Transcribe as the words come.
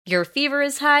Your fever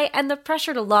is high and the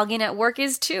pressure to log in at work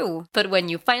is too. But when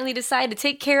you finally decide to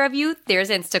take care of you, there's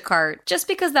Instacart. Just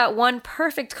because that one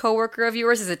perfect coworker of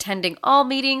yours is attending all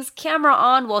meetings, camera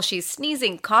on while she's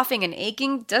sneezing, coughing, and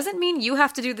aching, doesn't mean you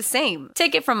have to do the same.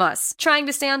 Take it from us. Trying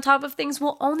to stay on top of things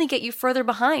will only get you further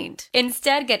behind.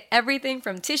 Instead, get everything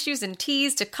from tissues and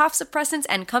teas to cough suppressants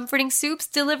and comforting soups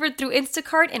delivered through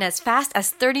Instacart in as fast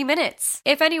as 30 minutes.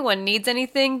 If anyone needs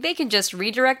anything, they can just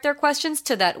redirect their questions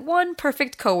to that one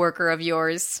perfect coworker of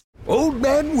yours. Old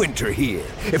Man Winter here.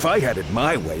 If I had it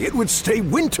my way, it would stay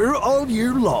winter all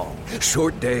year long.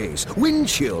 Short days, wind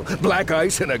chill, black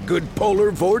ice, and a good polar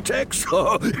vortex.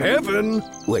 Oh, heaven.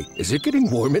 Wait, is it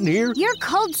getting warm in here? Your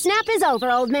cold snap is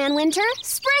over, Old Man Winter.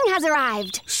 Spring has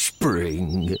arrived.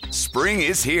 Spring. Spring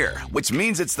is here, which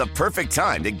means it's the perfect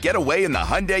time to get away in the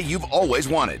Hyundai you've always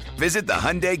wanted. Visit the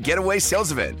Hyundai Getaway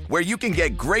Sales Event, where you can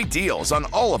get great deals on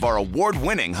all of our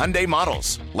award-winning Hyundai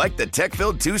models, like the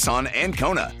tech-filled Tucson and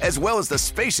Kona, as well as the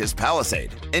spacious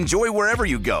Palisade. Enjoy wherever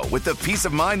you go with the peace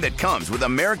of mind that comes with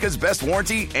America's best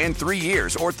warranty and 3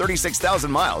 years or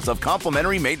 36,000 miles of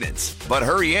complimentary maintenance. But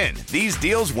hurry in, these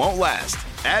deals won't last.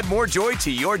 Add more joy to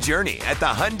your journey at the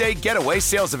Hyundai Getaway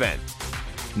Sales Event.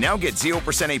 Now get 0%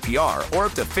 APR or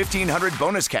up to $1,500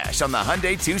 bonus cash on the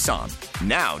Hyundai Tucson.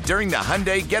 Now, during the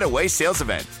Hyundai Getaway Sales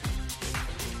Event.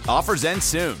 Offers end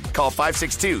soon. Call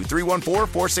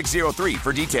 562-314-4603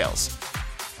 for details.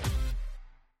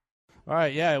 All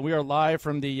right, yeah, we are live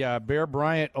from the Bear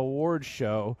Bryant Awards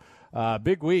show.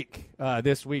 Big week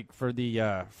this week for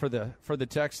the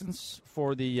Texans,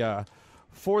 for the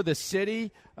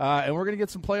city, and we're going to get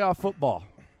some playoff football.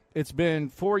 It's been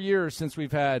 4 years since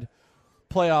we've had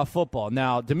playoff football.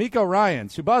 Now, D'Amico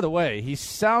Ryans, who, by the way, he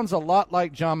sounds a lot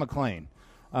like John McClain.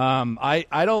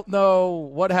 I don't know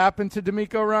what happened to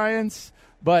D'Amico Ryans,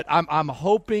 but I'm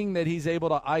hoping that he's able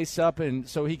to ice up and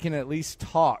so he can at least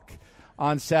talk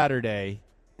on Saturday.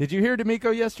 Did you hear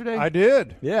D'Amico yesterday? I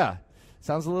did. Yeah.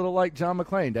 Sounds a little like John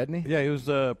McClain, doesn't he? Yeah, he was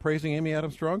praising Amy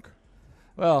Adams drunk.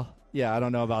 Well, yeah, I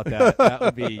don't know about that. That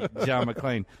would be John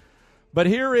McClain. But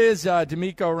here is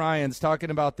D'Amico Ryans talking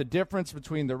about the difference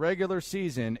between the regular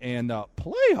season and the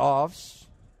playoffs.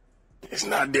 It's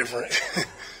not different.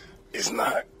 It's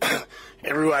not.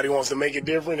 Everybody wants to make it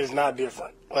different. It's not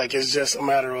different. Like, it's just a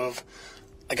matter of,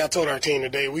 like I told our team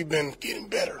today, we've been getting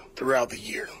better throughout the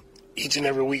year. Each and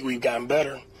every week we've gotten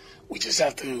better. We just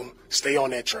have to stay on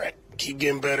that track. Keep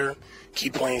getting better.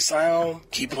 Keep playing sound.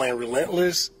 Keep playing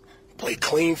relentless. Play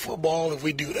clean football if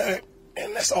we do that.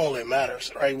 And that's all that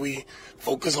matters, right? We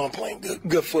focus on playing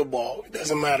good football. It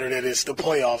doesn't matter that it's the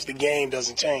playoffs. The game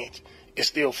doesn't change. It's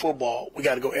still football. We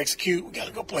got to go execute. We got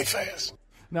to go play fast.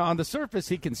 Now, on the surface,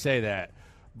 he can say that.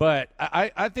 But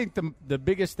I think the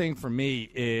biggest thing for me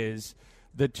is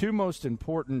the two most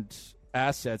important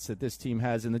assets that this team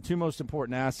has and the two most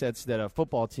important assets that a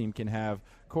football team can have,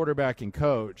 quarterback and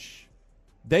coach.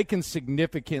 They can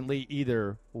significantly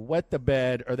either wet the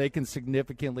bed or they can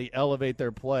significantly elevate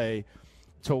their play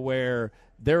to where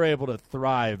they're able to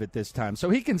thrive at this time. So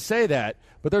he can say that,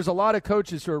 but there's a lot of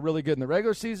coaches who are really good in the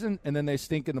regular season and then they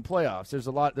stink in the playoffs. There's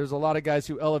a lot of guys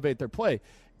who elevate their play.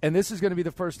 And this is going to be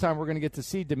the first time we're going to get to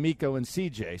see D'Amico and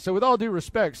CJ. So with all due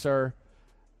respect, sir,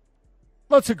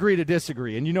 let's agree to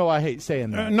disagree. And you know I hate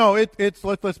saying that. No,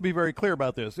 let's be very clear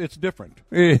about this. It's different.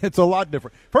 It's a lot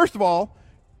different. First of all,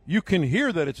 you can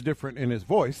hear that it's different in his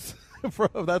voice.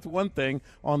 That's one thing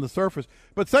on the surface.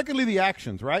 But secondly, the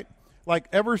actions, right? Like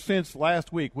ever since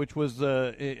last week, which was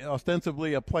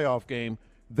ostensibly a playoff game,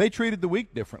 they treated the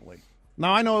week differently.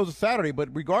 Now, I know it was a Saturday, but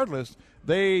regardless,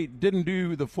 they didn't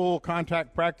do the full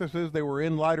contact practices. They were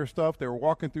in lighter stuff. They were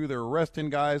walking through. They were resting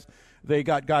guys. They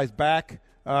got guys back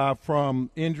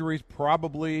from injuries,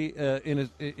 probably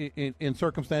in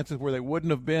circumstances where they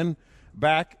wouldn't have been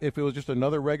back if it was just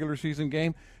another regular season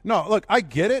game. No, look, I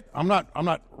get it. I'm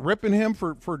not ripping him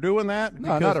for doing that.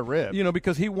 No, not a rip. You know,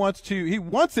 because he wants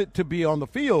it to be on the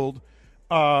field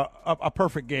a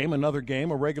perfect game, another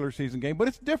game, a regular season game, but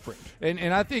it's different.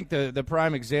 And I think the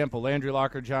prime example, Landry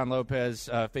Locker, John Lopez,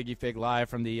 Figgy Fig live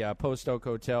from the Post Oak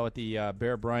Hotel at the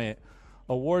Bear Bryant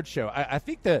Awards show. I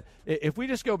think that if we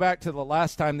just go back to the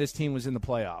last time this team was in the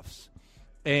playoffs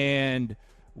and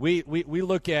we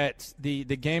look at the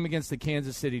game against the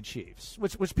Kansas City Chiefs,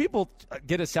 which people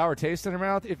get a sour taste in their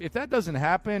mouth. If that doesn't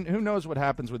happen, who knows what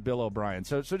happens with Bill O'Brien.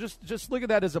 So just look at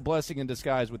that as a blessing in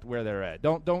disguise with where they're at.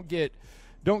 Don't get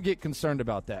concerned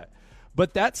about that.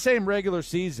 But that same regular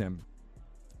season,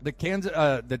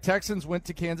 the Texans went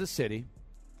to Kansas City.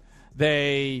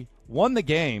 They won the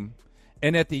game,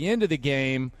 and at the end of the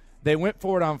game, they went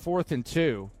for it on 4th and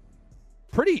 2.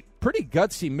 Pretty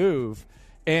gutsy move.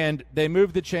 And they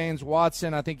moved the chains.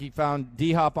 Watson, I think he found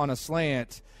D-Hop on a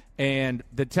slant, and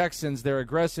the Texans, their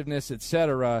aggressiveness, et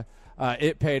cetera,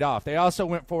 it paid off. They also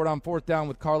went forward on fourth down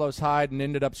with Carlos Hyde and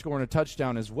ended up scoring a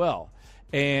touchdown as well.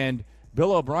 And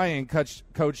Bill O'Brien coached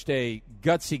a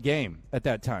gutsy game at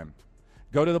that time.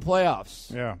 Go to the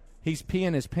playoffs. Yeah. He's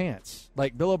peeing his pants.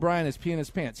 Like, Bill O'Brien is peeing his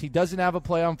pants. He doesn't have a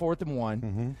play on 4th and 1.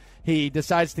 Mm-hmm. He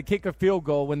decides to kick a field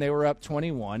goal when they were up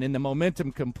 21, and the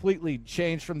momentum completely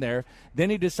changed from there. Then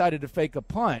he decided to fake a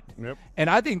punt. Yep. And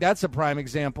I think that's a prime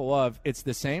example of it's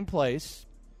the same place,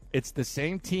 it's the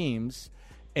same teams,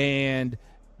 and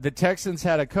the Texans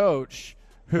had a coach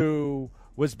who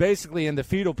was basically in the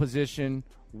fetal position,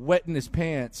 wetting his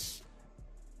pants,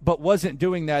 but wasn't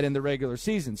doing that in the regular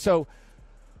season. So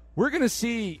we're going to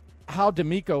see how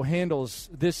D'Amico handles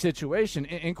this situation.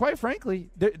 And quite frankly,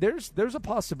 there's a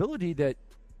possibility that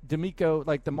D'Amico,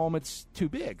 like, the moment's too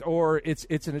big, or it's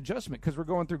an adjustment because we're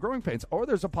going through growing pains. Or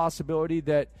there's a possibility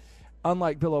that,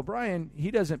 unlike Bill O'Brien,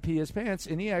 he doesn't pee his pants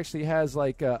and he actually has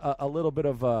like a little bit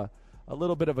of a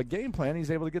game plan.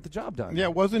 He's able to get the job done. Yeah,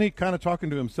 wasn't he kind of talking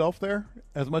to himself there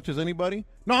as much as anybody?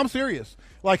 No, I'm serious.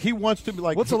 Like, he wants to be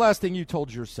like. What's the last thing you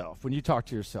told yourself when you talk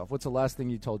to yourself? What's the last thing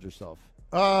you told yourself?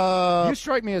 You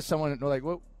strike me as someone like,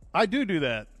 well, I do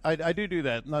that. I do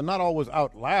that. Not always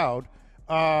out loud.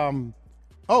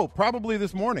 Probably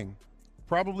this morning.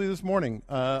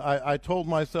 I told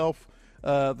myself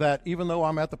that even though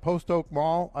I'm at the Post Oak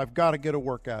Mall, I've got to get a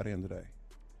workout in today.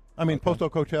 Post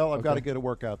Oak Hotel, I've got to get a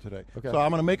workout today. Okay. So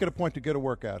I'm going to make it a point to get a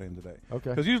workout in today.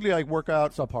 Okay. Because usually I work out.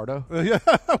 What's up, Hardo? Yeah,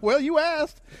 well, you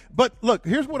asked. But look,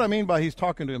 here's what I mean by he's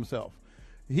talking to himself.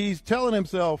 He's telling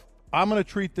himself, I'm going to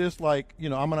treat this like,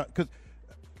 because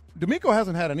D'Amico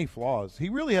hasn't had any flaws. He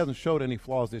really hasn't showed any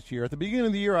flaws this year. At the beginning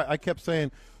of the year, I kept saying,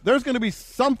 there's going to be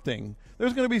something.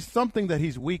 There's going to be something that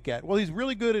he's weak at. Well, he's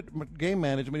really good at game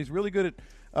management. He's really good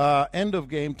at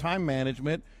end-of-game time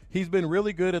management. He's been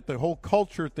really good at the whole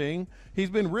culture thing. He's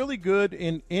been really good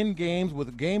in games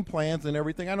with game plans and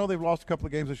everything. I know they've lost a couple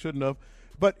of games they shouldn't have,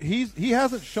 but he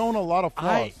hasn't shown a lot of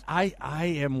flaws. I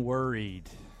am worried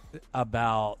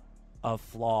about a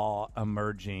flaw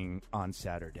emerging on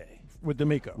Saturday. With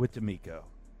D'Amico.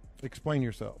 Explain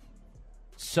yourself.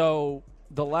 So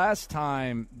the last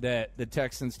time that the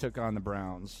Texans took on the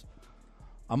Browns,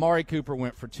 Amari Cooper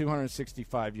went for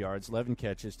 265 yards, 11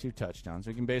 catches, 2 touchdowns.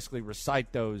 We can basically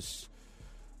recite those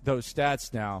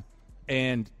stats now.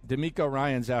 And D'Amico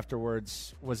Ryans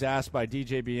afterwards was asked by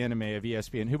DJ Bieneme of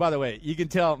ESPN, who, by the way, you can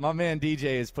tell my man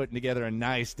DJ is putting together a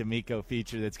nice D'Amico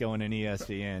feature that's going in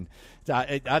ESPN.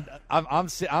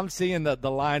 I'm seeing the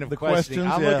line of the questioning.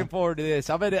 I'm looking forward to this.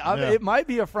 It might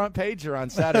be a front pager on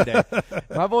Saturday.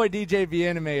 My boy DJ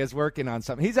Bieneme is working on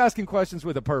something. He's asking questions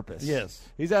with a purpose. Yes.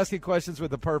 He's asking questions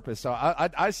with a purpose. So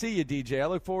I see you, DJ. I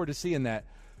look forward to seeing that.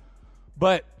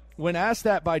 But when asked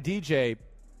that by DJ,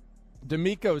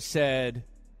 D'Amico said,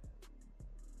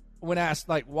 when asked,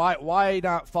 like, why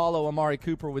not follow Amari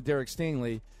Cooper with Derek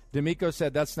Stingley, D'Amico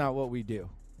said, that's not what we do.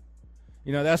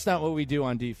 That's not what we do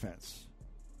on defense.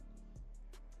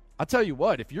 I'll tell you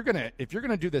what, if you're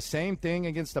gonna do the same thing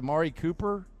against Amari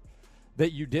Cooper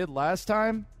that you did last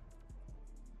time,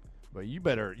 but you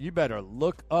better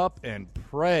look up and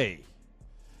pray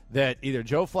that either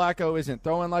Joe Flacco isn't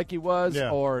throwing like he was,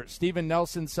 or Steven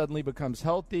Nelson suddenly becomes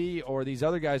healthy, or these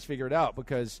other guys figure it out,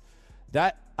 because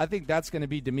I think that's going to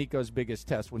be D'Amico's biggest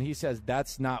test. When he says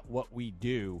that's not what we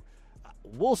do,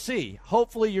 we'll see.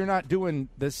 Hopefully you're not doing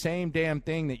the same damn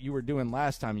thing that you were doing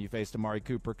last time you faced Amari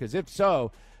Cooper, because if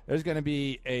so, there's going to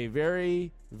be a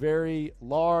very, very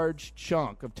large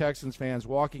chunk of Texans fans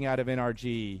walking out of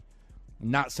NRG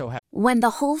not so happy. When the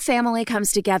whole family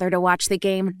comes together to watch the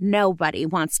game, nobody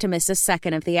wants to miss a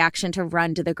second of the action to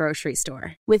run to the grocery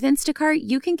store. With Instacart,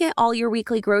 you can get all your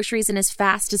weekly groceries in as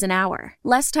fast as an hour.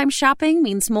 Less time shopping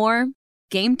means more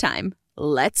game time.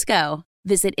 Let's go.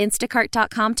 Visit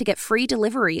instacart.com to get free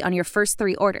delivery on your first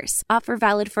 3 orders. Offer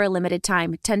valid for a limited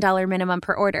time. $10 minimum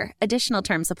per order. Additional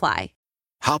terms apply.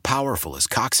 How powerful is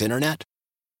Cox Internet?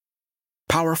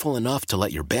 Powerful enough to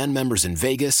let your band members in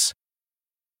Vegas,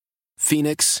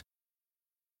 Phoenix,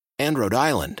 and Rhode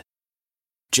Island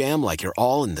jam like you're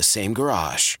all in the same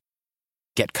garage.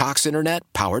 Get Cox Internet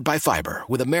powered by fiber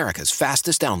with America's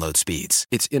fastest download speeds.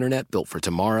 It's internet built for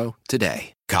tomorrow,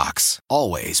 today. Cox,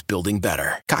 always building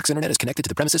better. Cox Internet is connected to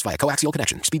the premises via coaxial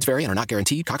connection. Speeds vary and are not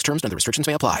guaranteed. Cox terms and other restrictions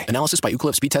may apply. Analysis by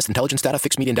Ookla Speed Test Intelligence Data.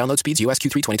 Fixed median download speeds. US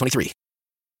Q3 2023.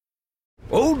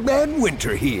 Old Man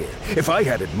Winter here. If I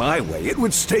had it my way, it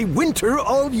would stay winter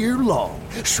all year long.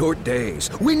 Short days,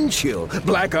 wind chill,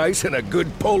 black ice, and a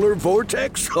good polar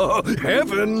vortex. Oh,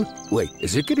 heaven. Wait,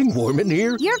 is it getting warm in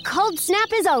here? Your cold snap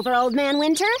is over, Old Man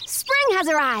Winter. Spring has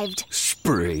arrived.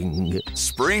 Spring.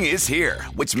 Spring is here,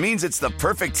 which means it's the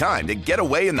perfect time to get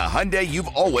away in the Hyundai you've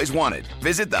always wanted.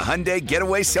 Visit the Hyundai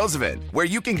Getaway Sales Event, where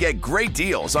you can get great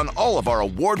deals on all of our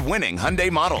award-winning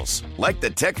Hyundai models, like the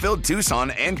tech-filled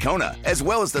Tucson and Kona, as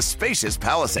well as the spacious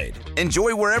Palisade.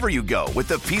 Enjoy wherever you go with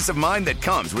the peace of mind that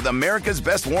comes with America's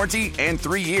best warranty and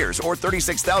 3 years or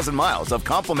 36,000 miles of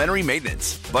complimentary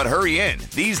maintenance. But hurry in,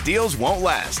 these deals won't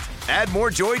last. Add more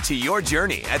joy to your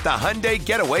journey at the Hyundai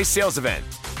Getaway Sales Event.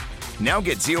 Now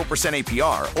get 0%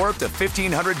 APR or up to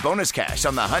 $1,500 bonus cash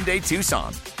on the Hyundai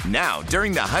Tucson. Now,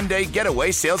 during the Hyundai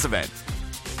Getaway Sales Event.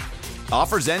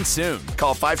 Offers end soon.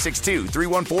 Call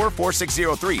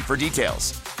 562-314-4603 for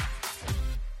details.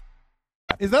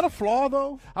 Is that a flaw,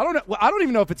 though? I don't know. Well, I don't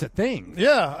even know if it's a thing.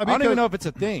 Yeah. I don't even know if it's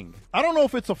a thing. I don't know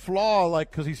if it's a flaw,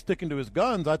 like, because he's sticking to his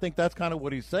guns. I think that's kind of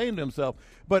what he's saying to himself.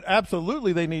 But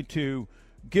absolutely they need to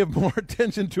give more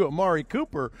attention to Amari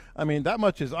Cooper. I mean, that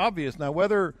much is obvious. Now,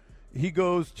 whether he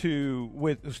goes to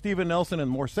with Steven Nelson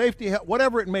and more safety,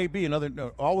 whatever it may be,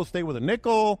 always stay with a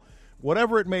nickel,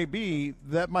 whatever it may be,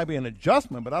 that might be an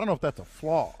adjustment, but I don't know if that's a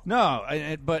flaw. No,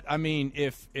 but, I mean,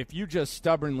 if you just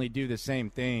stubbornly do the same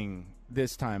thing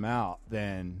this time out,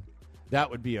 then that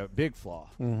would be a big flaw.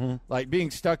 Mm-hmm. Like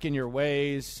being stuck in your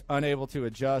ways, unable to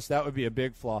adjust, that would be a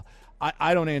big flaw.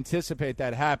 I don't anticipate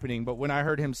that happening, but when I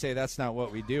heard him say that's not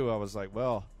what we do, I was like,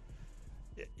 well,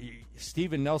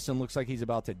 Steven Nelson looks like he's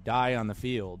about to die on the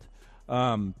field.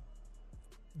 The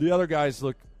other guys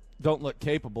don't look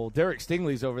capable. Derek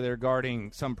Stingley's over there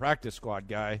guarding some practice squad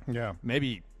guy. Yeah.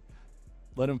 Maybe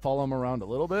let him follow him around a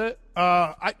little bit.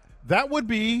 That would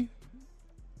be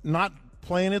not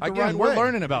playing it the right way. We're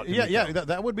learning about it. Yeah.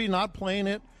 That would be not playing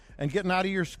it and getting out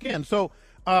of your skin. So,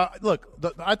 look,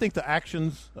 I think the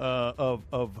actions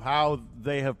of how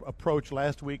they have approached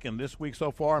last week and this week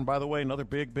so far, and by the way, another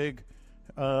big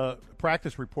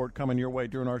practice report coming your way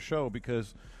during our show,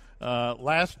 because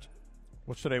what's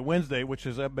today, Wednesday, which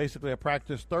is basically a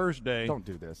practice Thursday. Don't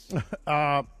do this.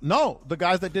 No, the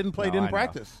guys that didn't play didn't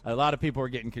practice. A lot of people are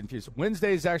getting confused.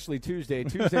 Wednesday's actually Tuesday.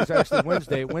 Tuesday's actually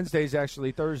Wednesday. Wednesday's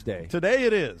actually Thursday. Today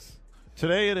it is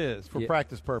for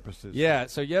practice purposes. Yeah,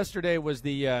 so yesterday was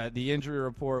the injury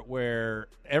report where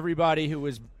everybody who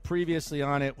was previously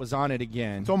on it was on it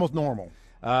again. It's almost normal.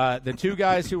 The two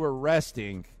guys who were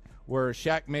resting were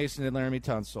Shaq Mason and Laramie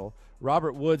Tunsil.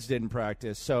 Robert Woods didn't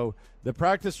practice. So the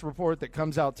practice report that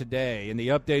comes out today and the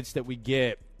updates that we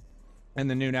get in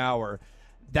the noon hour,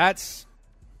 that's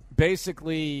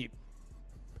basically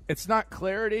 – it's not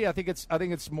clarity. I think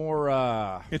it's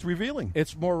more it's revealing.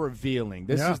 It's more revealing.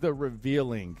 This is the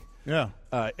revealing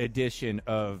edition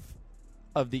of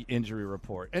the injury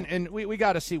report. And we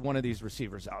got to see one of these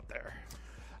receivers out there.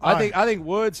 I think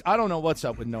Woods, I don't know what's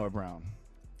up with Noah Brown.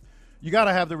 You got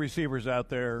to have the receivers out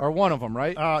there. Or one of them,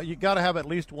 right? You got to have at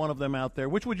least one of them out there.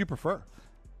 Which would you prefer?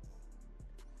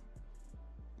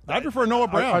 I prefer Noah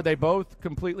Brown. Are they both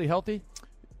completely healthy?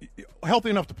 Healthy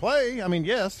enough to play? I mean,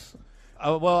 yes.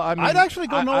 Well, I mean, I'd actually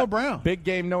go Noah Brown. Big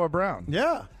game Noah Brown.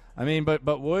 Yeah. I mean,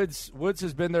 but Woods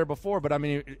has been there before. But I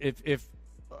mean, if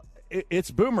it's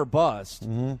boom or bust.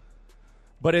 Mm-hmm.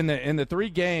 But in the 3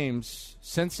 games,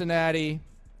 Cincinnati,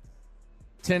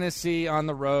 Tennessee on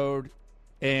the road,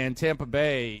 and Tampa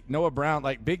Bay, Noah Brown,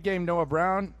 like big game Noah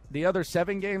Brown, the other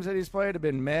 7 games that he's played have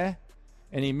been meh,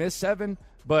 and he missed 7.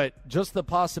 But just the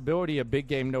possibility of big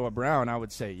game Noah Brown, I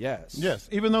would say yes. Yes,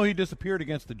 even though he disappeared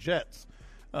against the Jets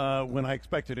when I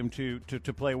expected him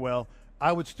to play well,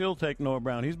 I would still take Noah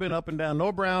Brown. He's been up and down.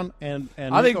 Noah Brown and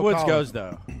I think Woods goes,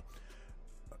 though.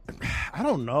 I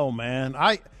don't know, man.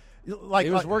 He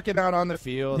was working out on the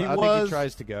field. I think he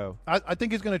tries to go. I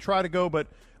think he's going to try to go, but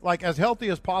like as healthy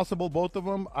as possible, both of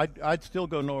them, I'd still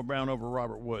go Noah Brown over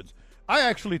Robert Woods. I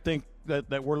actually think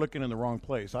that we're looking in the wrong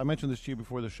place. I mentioned this to you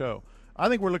before the show. I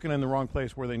think we're looking in the wrong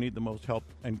place where they need the most help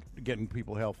and getting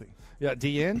people healthy. Yeah,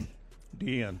 D-end?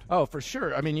 D-end. Oh, for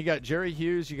sure. I mean, you got Jerry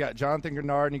Hughes, you got Jonathan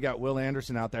Grenard, and you got Will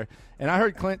Anderson out there. And I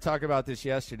heard Clint talk about this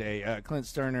yesterday. Clint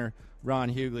Sterner,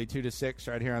 Ron Hughley, 2 to 6,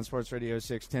 right here on Sports Radio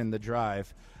 610, The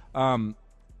Drive.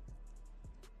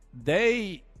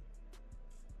 They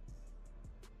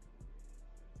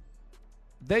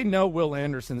know Will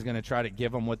Anderson's going to try to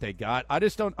give them what they got. I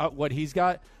just don't what he's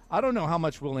got. I don't know how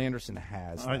much Will Anderson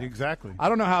has. Exactly. I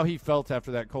don't know how he felt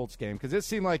after that Colts game because it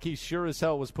seemed like he sure as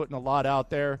hell was putting a lot out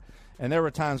there, and there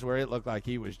were times where it looked like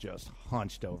he was just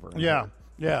hunched over. Yeah.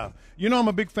 You know I'm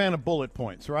a big fan of bullet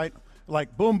points, right?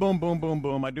 like boom, boom, boom, boom,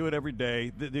 boom. I do it every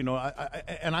day.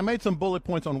 And I made some bullet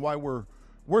points on why we're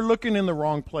looking in the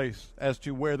wrong place as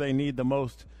to where they need the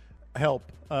most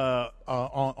help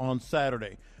on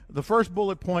Saturday. The first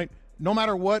bullet point: no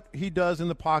matter what he does in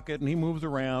the pocket and he moves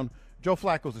around, Joe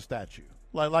Flacco's a statue.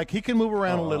 Like he can move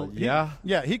around a little. Yeah,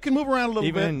 he can move around a little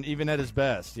bit. Even at his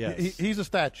best. Yes, he's a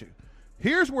statue.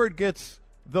 Here's where it gets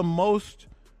the most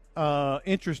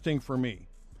interesting for me.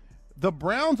 The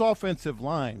Browns' offensive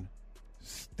line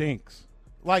stinks.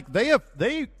 Like they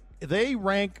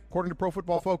rank, according to Pro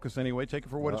Football Focus anyway, take it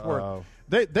for what it's worth.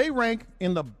 They rank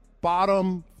in the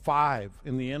bottom 5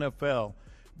 in the NFL.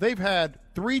 They've had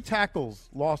 3 tackles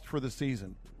lost for the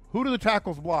season. Who do the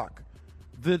tackles block?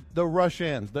 The rush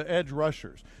ends, the edge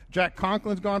rushers. Jack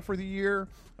Conklin's gone for the year.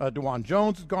 DeJuan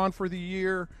Jones is gone for the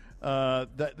year.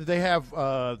 They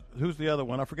have who's the other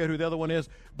one? I forget who the other one is.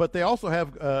 But they also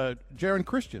have Jaron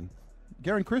Christian.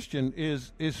 Jaron Christian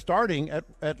is starting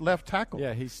at left tackle.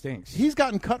 Yeah, he stinks. He's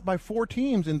gotten cut by 4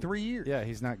 teams in 3 years. Yeah,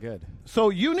 he's not good.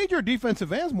 So you need your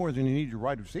defensive ends more than you need your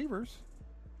wide receivers.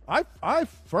 I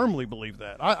firmly believe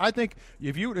that. I think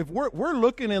if we're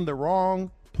looking in the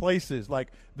wrong places, like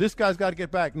this guy's got to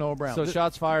get back, Noah Brown. So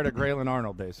shots fired at Graylin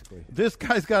Arnold, basically. This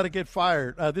guy's got to get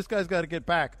fired. This guy's got to get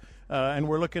back. And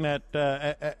we're looking at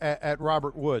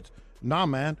Robert Woods. Nah,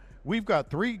 man. We've got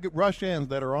 3 rush ends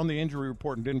that are on the injury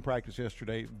report and didn't practice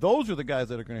yesterday. Those are the guys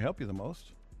that are going to help you the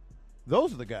most.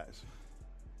 Those are the guys.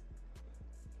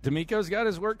 D'Amico's got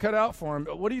his work cut out for him.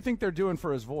 What do you think they're doing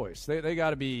for his voice? They got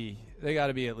to be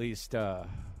at least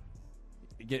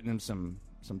getting him some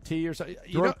tea or something.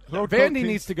 Vandy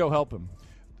needs to go help him.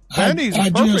 Vandy's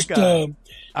a perfect guy.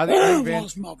 I think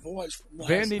lost my voice from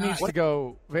last Vandy night.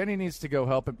 Vandy needs to go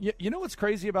help him. You know what's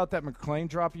crazy about that McClain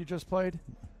drop you just played?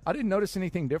 I didn't notice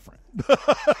anything different.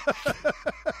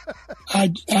 I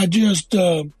just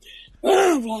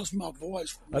lost my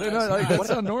voice from I didn't know. Like, that's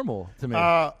not normal to me.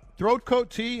 Throat coat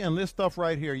tea and this stuff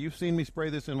right here. You've seen me spray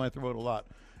this in my throat a lot.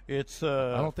 It's.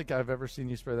 I don't think I've ever seen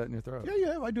you spray that in your throat.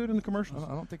 Yeah, I do it in the commercials. I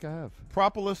don't think I have.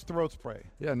 Propolis throat spray.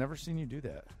 Yeah, I've never seen you do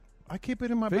that. I keep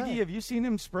it in my Biggie, bag. have you seen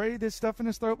him spray this stuff in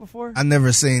his throat before? I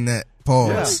never seen that.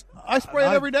 Pause. Yeah. I spray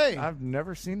it every day. I've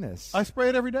never seen this. I spray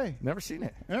it every day. Never seen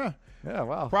it. Yeah. Yeah,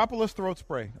 wow. Propolis throat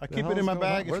spray. I keep it in my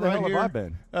bag. Where it's the right hell here. have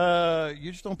I been?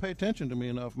 You just don't pay attention to me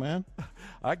enough, man.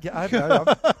 I've been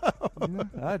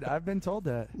told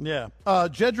that. Yeah.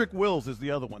 Jedrick Wills is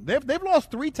the other one. They've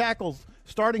lost 3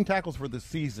 starting tackles for the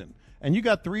season, and you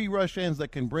got 3 rush ends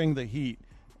that can bring the heat.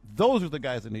 Those are the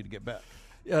guys that need to get back.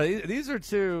 Yeah, these are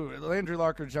 2. Landry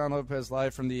Locker, John Lopez,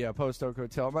 live from the Post Oak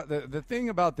Hotel. The thing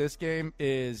about this game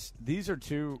is these are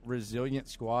 2 resilient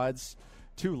squads,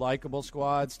 2 likable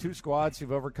squads, 2 squads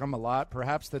who've overcome a lot,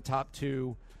 perhaps the top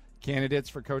 2 candidates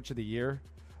for Coach of the Year.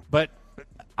 But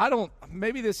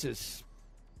maybe this is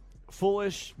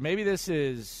foolish. Maybe this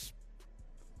is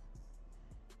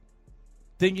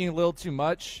thinking a little too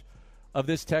much of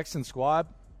this Texan squad.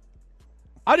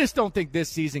 I just don't think this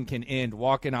season can end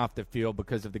walking off the field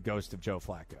because of the ghost of Joe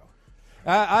Flacco.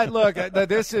 Look,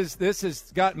 this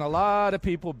has gotten a lot of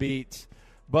people beat,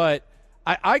 but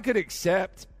I could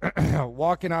accept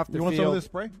walking off the field. You want some of this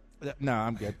spray? No,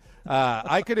 I'm good.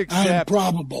 I could accept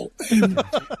probable.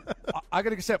 I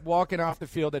could accept walking off the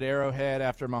field at Arrowhead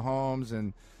after Mahomes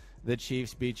and the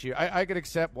Chiefs beat you. I could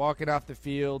accept walking off the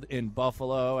field in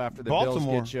Buffalo after the Bills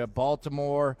get you.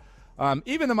 Baltimore.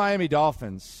 Even the Miami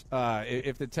Dolphins,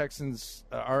 if the Texans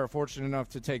are fortunate enough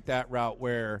to take that route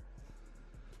where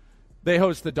they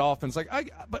host the Dolphins,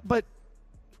 but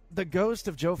the ghost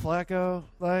of Joe Flacco,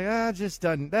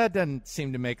 that doesn't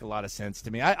seem to make a lot of sense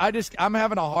to me. I'm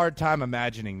having a hard time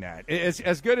imagining that.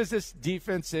 As good as this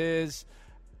defense is,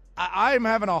 I'm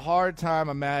having a hard time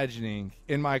imagining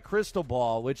in my crystal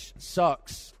ball, which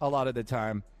sucks a lot of the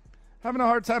time, having a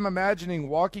hard time imagining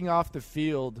walking off the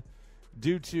field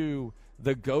due to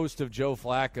the ghost of Joe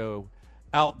Flacco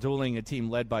out-dueling a team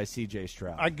led by C.J.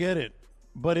 Stroud. I get it.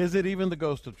 But is it even the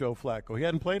ghost of Joe Flacco? He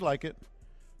hadn't played like it.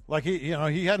 Like he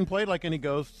hadn't played like any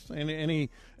ghosts, any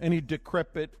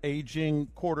decrepit, aging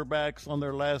quarterbacks on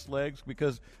their last legs,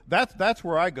 because that's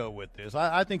where I go with this.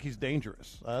 I think he's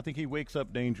dangerous. I think he wakes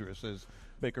up dangerous as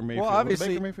Baker Mayfield. Well, obviously,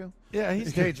 Baker Mayfield? Yeah,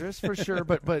 he's dangerous for sure,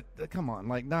 but come on,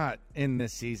 not in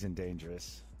this season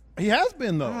dangerous. He has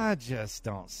been, though. I just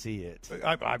don't see it.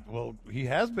 Well, he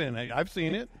has been. I've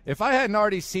seen it. If I hadn't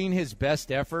already seen his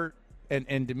best effort,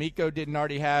 and D'Amico didn't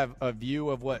already have a view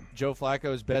of what Joe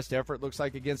Flacco's best effort looks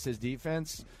like against his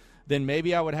defense, then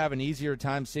maybe I would have an easier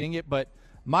time seeing it. But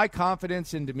my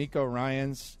confidence in D'Amico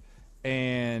Ryans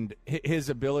and his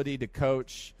ability to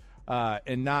coach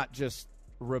and not just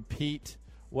repeat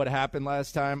what happened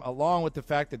last time, along with the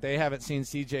fact that they haven't seen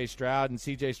C.J. Stroud, and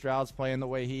C.J. Stroud's playing the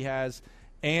way he has,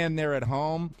 and they're at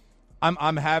home,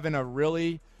 I'm having a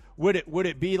really – would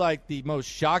it be like the most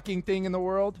shocking thing in the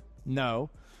world? No.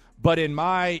 But in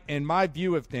my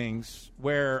view of things,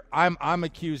 where I'm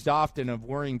accused often of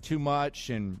worrying too much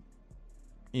and,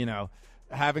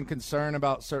 having concern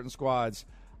about certain squads,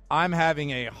 I'm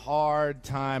having a hard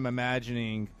time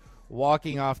imagining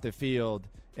walking off the field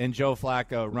and Joe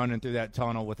Flacco running through that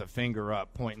tunnel with a finger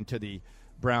up pointing to the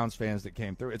Browns fans that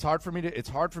came through. It's hard for me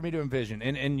to envision.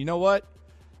 And you know what?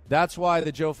 That's why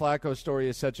the Joe Flacco story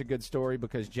is such a good story,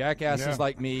 because jackasses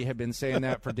like me have been saying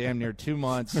that for damn near 2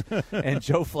 months, and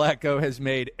Joe Flacco has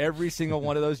made every single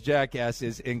one of those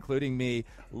jackasses, including me,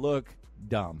 look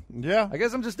dumb. Yeah. I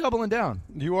guess I'm just doubling down.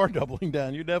 You are doubling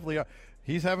down. You definitely are.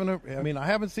 He's having I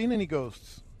haven't seen any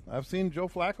ghosts. I've seen Joe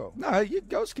Flacco. No,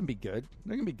 ghosts can be good.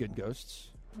 There can be good ghosts.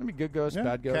 There can be good ghosts,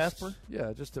 bad ghosts. Casper? Yeah,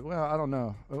 I don't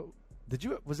know.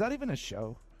 Was that even a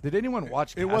show? Did anyone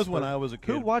watch Casper? It was when I was a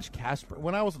kid. Who watched Casper?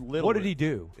 When I was little. What did he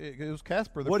do? It was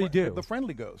Casper. What did he do? The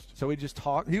friendly ghost. So he just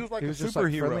talked? He was like a just superhero.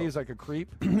 Like friendly? He was like a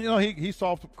creep? He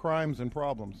solved crimes and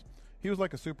problems. He was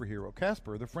like a superhero.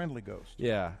 Casper, the friendly ghost.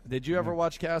 Yeah. Did you ever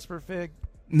watch Casper, Fig?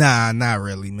 Nah, not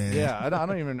really, man. Yeah, I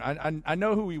don't even. I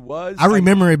know who he was. I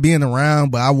remember it being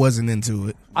around, but I wasn't into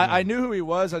it. I knew who he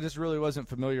was. I just really wasn't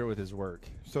familiar with his work.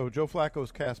 So Joe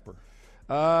Flacco's Casper.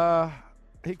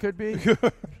 He could be.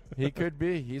 He could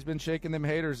be. He's been shaking them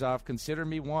haters off. Consider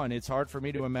me one. It's hard for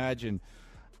me to imagine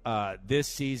this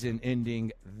season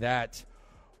ending that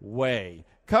way.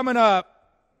 Coming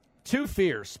up, 2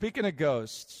 fears. Speaking of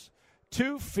ghosts,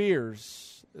 2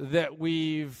 fears that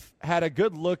we've had a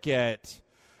good look at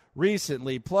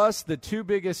recently, plus the 2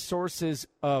 biggest sources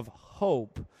of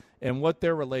hope and what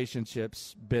their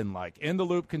relationship's been like. In the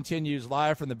Loop continues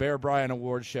live from the Bear Bryant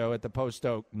Awards show at the Post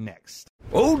Oak next.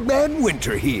 Old Man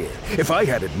Winter here. If I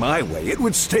had it my way, it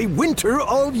would stay winter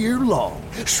all year long.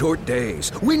 Short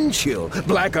days, wind chill,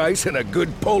 black ice, and a good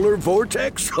polar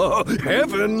vortex. Oh,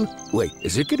 heaven. Wait,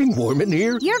 is it getting warm in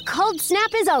here? Your cold snap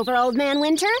is over, Old Man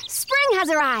Winter. Spring has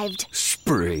arrived.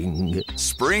 Spring.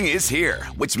 Spring is here,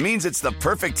 which means it's the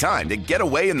perfect time to get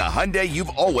away in the Hyundai you've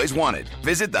always wanted.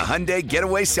 Visit the Hyundai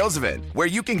Getaway Sales Event, where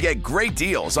you can get great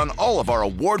deals on all of our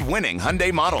award-winning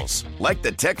Hyundai models, like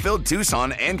the tech-filled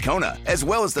Tucson and Kona, as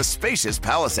well as the spacious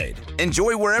Palisade.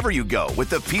 Enjoy wherever you go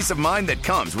with the peace of mind that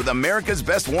comes with America's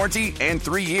best warranty and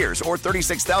 3 years or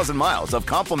 36,000 miles of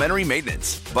complimentary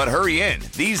maintenance. But hurry in,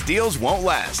 these deals won't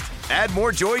last. Add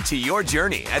more joy to your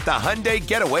journey at the Hyundai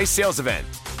Getaway Sales Event.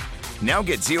 Now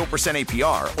get 0%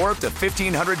 APR or up to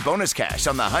 $1,500 bonus cash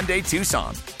on the Hyundai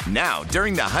Tucson. Now,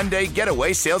 during the Hyundai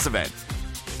Getaway Sales Event.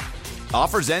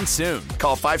 Offers end soon.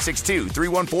 Call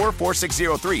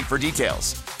 562-314-4603 for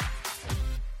details.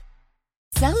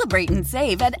 Celebrate and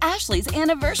save at Ashley's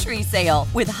Anniversary Sale.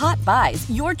 With Hot Buys,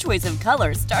 your choice of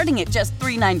colors starting at just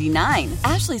 $3.99.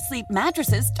 Ashley Sleep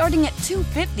mattresses starting at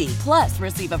 $2.50. Plus,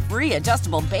 receive a free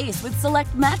adjustable base with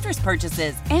select mattress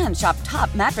purchases. And shop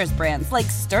top mattress brands like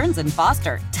Stearns &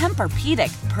 Foster,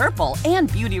 Tempur-Pedic, Purple, and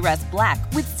Beautyrest Black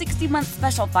with 60-month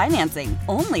special financing.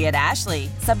 Only at Ashley.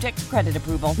 Subject to credit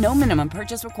approval. No minimum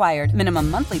purchase required. Minimum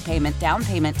monthly payment, down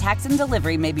payment, tax, and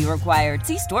delivery may be required.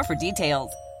 See store for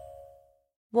details.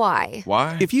 Why?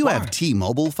 If you have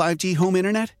T-Mobile 5G home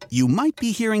internet, you might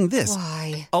be hearing this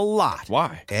a lot.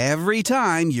 Why? Every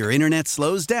time your internet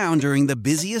slows down during the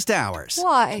busiest hours.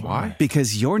 Why?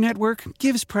 Because your network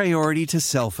gives priority to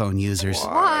cell phone users.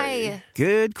 Why?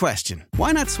 Good question.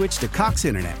 Why not switch to Cox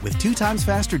Internet with 2 times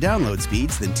faster download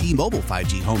speeds than T-Mobile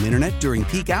 5G home internet during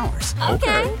peak hours?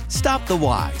 Okay. Stop the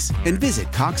whys and visit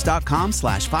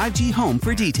cox.com/5G home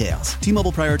for details.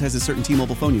 T-Mobile prioritizes certain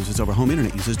T-Mobile phone users over home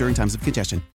internet users during times of congestion.